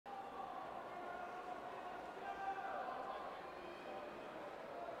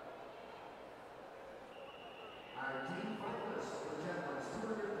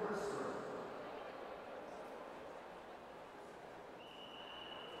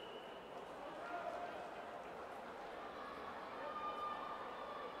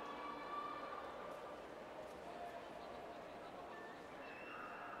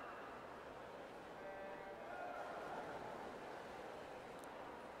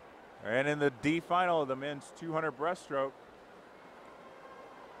And in the D final of the men's 200 breaststroke,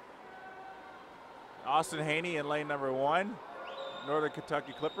 Austin Haney in lane number 1, Northern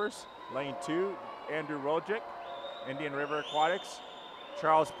Kentucky Clippers. Lane 2, Andrew Rojic, Indian River Aquatics.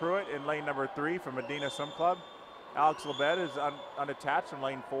 Charles Pruitt in lane number 3 from Medina Swim Club. Alex Lebed is unattached from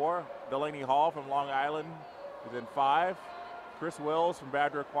lane 4. Delaney Hall from Long Island is in 5. Chris Wills from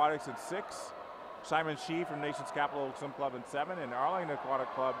Badger Aquatics in 6. Simon Shee from Nation's Capital Swim Club in 7. And Arlington Aquatic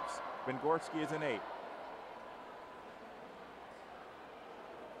Club's Ben Gorski is in 8.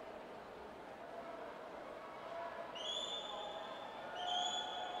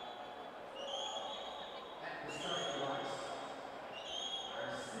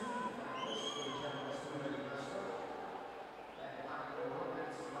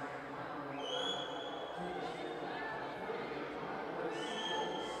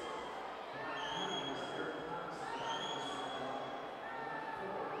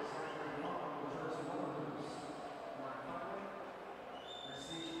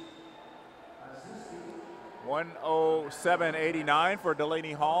 .107.89 for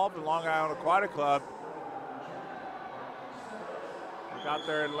Delaney Hall from Long Island Aquatic Club. We got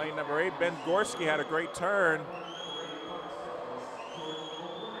there in lane number 8. Ben Gorski had a great turn.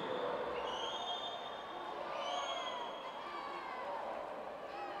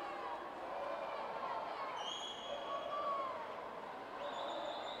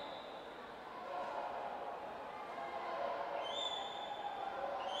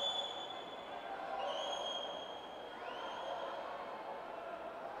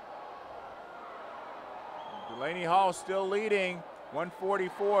 Delaney Hall still leading,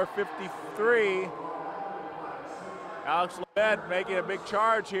 144.53. Alex Lebed making a big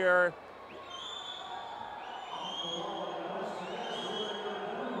charge here.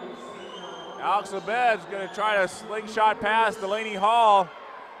 Alex Lebed is going to try to slingshot past Delaney Hall.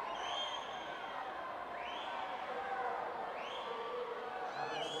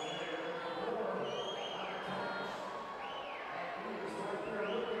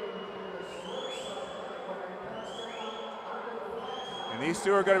 These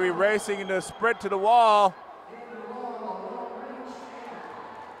two are going to be racing into a sprint to the wall.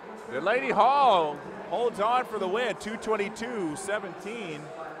 Delaney Hall holds on for the win, 222.17.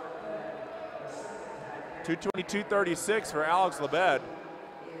 222.36 for Alex Lebed.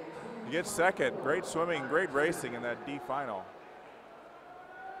 He gets second. Great swimming, great racing in that D final.